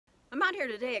I'm out here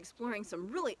today exploring some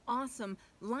really awesome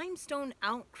limestone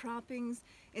outcroppings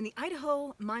in the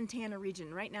Idaho-Montana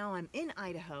region. Right now I'm in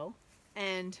Idaho,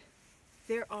 and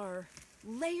there are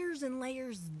layers and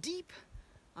layers deep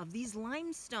of these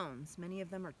limestones. Many of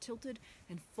them are tilted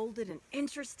and folded in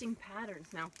interesting patterns.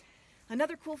 Now,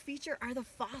 another cool feature are the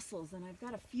fossils, and I've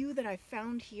got a few that I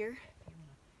found here. If you want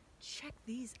to check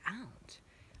these out.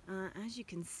 As you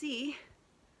can see,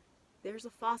 there's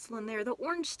a fossil in there. The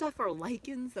orange stuff are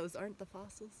lichens. Those aren't the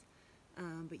fossils.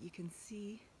 But you can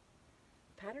see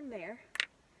the pattern there.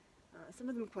 Some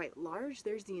of them quite large.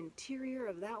 There's the interior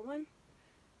of that one.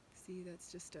 See,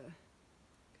 that's just a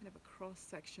kind of a cross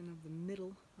section of the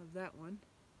middle of that one.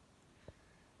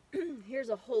 Here's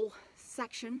a whole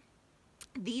section.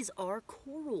 These are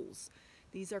corals.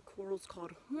 These are corals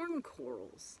called horn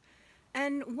corals.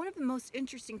 And one of the most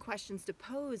interesting questions to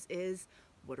pose is,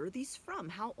 what are these from?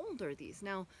 How old are these?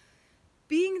 Now,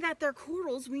 being that they're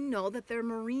corals, we know that they're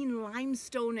marine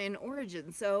limestone in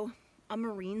origin, so a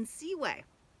marine seaway.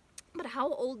 But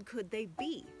how old could they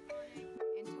be?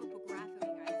 And topography,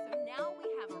 guys. So now we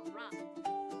have a rock.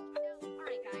 So, all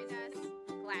right, guys, that's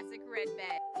classic red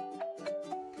bed.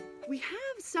 We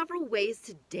have several ways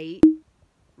to date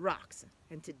rocks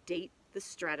and to date the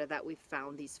strata that we've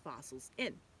found these fossils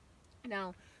in.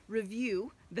 Now,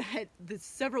 review that the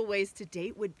several ways to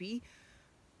date would be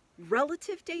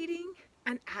relative dating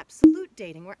and absolute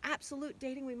dating. Where absolute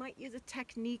dating, we might use a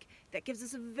technique that gives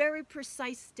us a very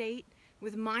precise date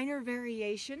with minor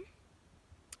variation,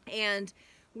 and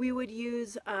we would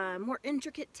use more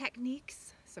intricate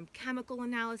techniques, some chemical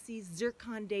analyses,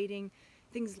 zircon dating,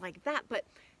 things like that. But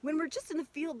when we're just in the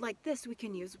field like this, we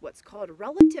can use what's called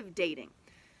relative dating,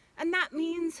 and that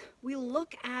means we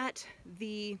look at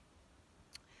the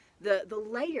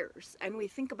layers, and we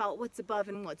think about what's above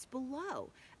and what's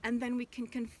below, and then we can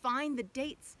confine the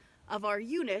dates of our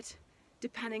unit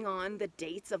depending on the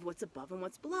dates of what's above and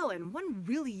what's below. And one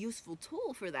really useful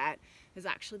tool for that is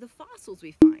actually the fossils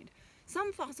we find.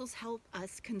 Some fossils help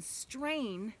us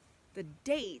constrain the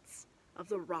dates of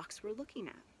the rocks we're looking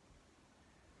at.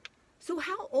 So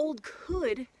how old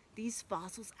could these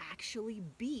fossils actually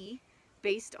be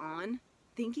based on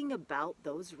thinking about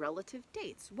those relative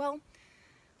dates? Well,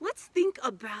 let's think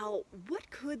about what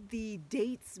could the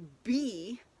dates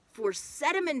be for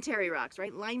sedimentary rocks,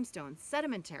 right? Limestone,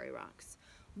 sedimentary rocks.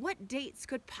 What dates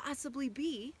could possibly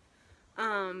be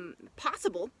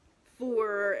possible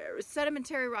for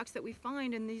sedimentary rocks that we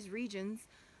find in these regions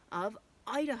of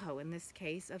Idaho, in this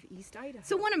case of East Idaho?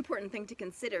 So one important thing to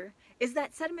consider is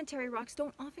that sedimentary rocks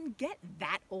don't often get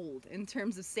that old in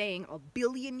terms of saying 1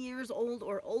 billion years old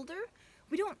or older.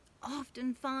 We don't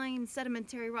often find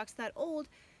sedimentary rocks that old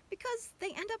because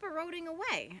they end up eroding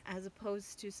away, as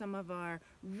opposed to some of our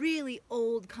really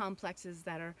old complexes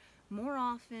that are more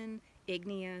often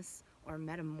igneous or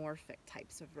metamorphic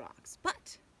types of rocks.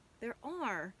 But there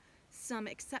are some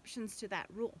exceptions to that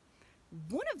rule.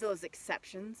 One of those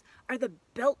exceptions are the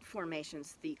belt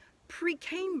formations, the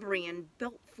Precambrian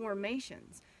belt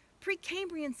formations.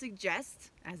 Precambrian suggests,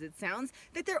 as it sounds,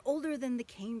 that they're older than the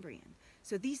Cambrian.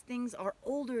 So these things are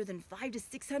older than 500 to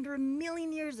 600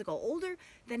 million years ago, older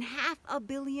than 500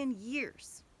 million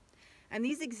years. And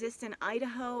these exist in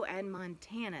Idaho and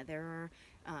Montana. There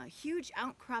are huge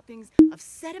outcroppings of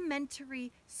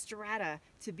sedimentary strata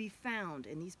to be found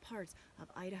in these parts of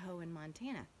Idaho and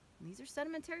Montana. And these are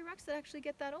sedimentary rocks that actually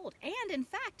get that old. And in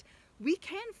fact, we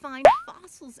can find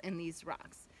fossils in these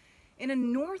rocks. In a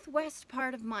northwest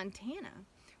part of Montana,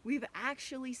 we've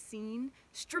actually seen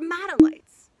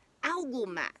stromatolites, algal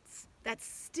mats that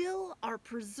still are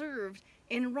preserved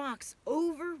in rocks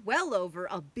well over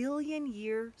 1 billion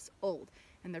years old.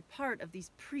 And they're part of these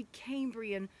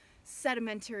Precambrian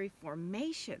sedimentary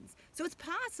formations. So it's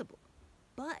possible.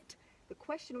 But the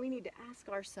question we need to ask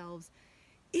ourselves,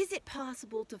 is it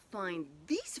possible to find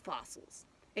these fossils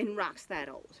in rocks that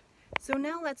old? So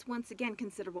now let's once again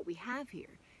consider what we have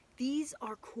here. These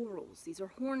are corals. These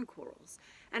are horn corals.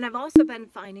 And I've also been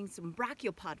finding some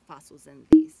brachiopod fossils in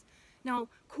these. Now,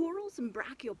 corals and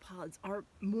brachiopods are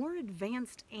more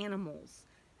advanced animals,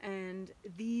 and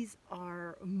these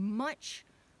are much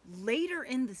later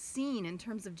in the scene in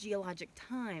terms of geologic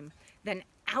time than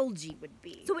algae would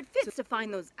be. So it fits to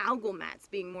find those algal mats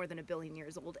being more than 1 billion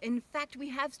years old. In fact, we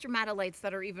have stromatolites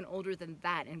that are even older than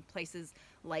that in places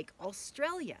like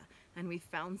Australia, and we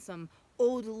found some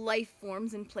old life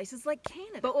forms in places like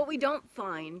Canada. But what we don't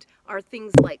find are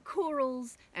things like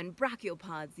corals and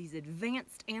brachiopods, these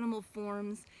advanced animal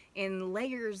forms in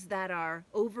layers that are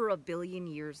over 1 billion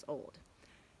years old.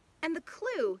 And the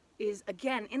clue is,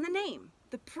 again, in the name,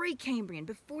 the Precambrian,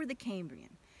 before the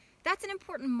Cambrian. That's an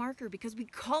important marker because we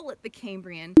call it the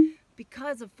Cambrian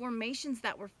because of formations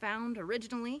that were found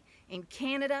originally in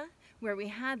Canada, where we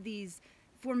had these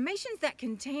formations that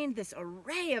contained this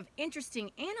array of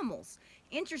interesting animals,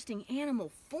 interesting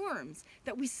animal forms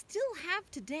that we still have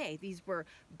today. These were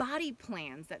body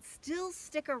plans that still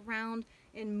stick around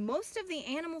in most of the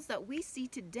animals that we see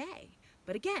today.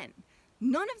 But again,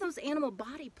 none of those animal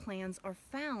body plans are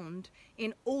found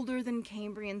in older than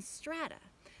Cambrian strata.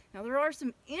 Now there are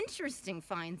some interesting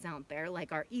finds out there,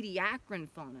 like our Ediacaran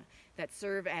fauna, that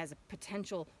serve as a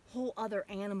potential whole other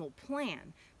animal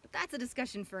plan, but that's a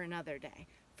discussion for another day.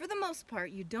 For the most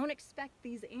part, you don't expect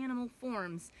these animal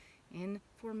forms in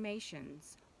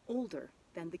formations older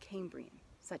than the Cambrian,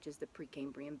 such as the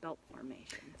Precambrian belt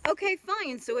formations. Okay,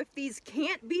 fine, so if these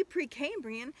can't be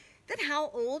Precambrian, then how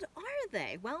old are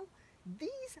they? Well,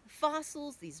 these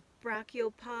fossils, these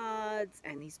brachiopods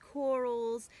and these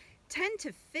corals, tend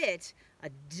to fit a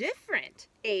different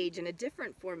age and a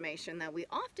different formation that we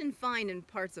often find in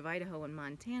parts of Idaho and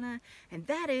Montana, and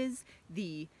that is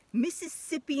the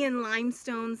Mississippian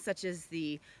limestones, such as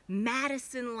the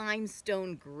Madison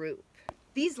limestone group.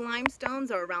 These limestones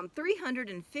are around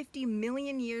 350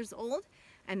 million years old,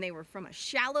 and they were from a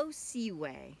shallow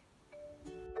seaway.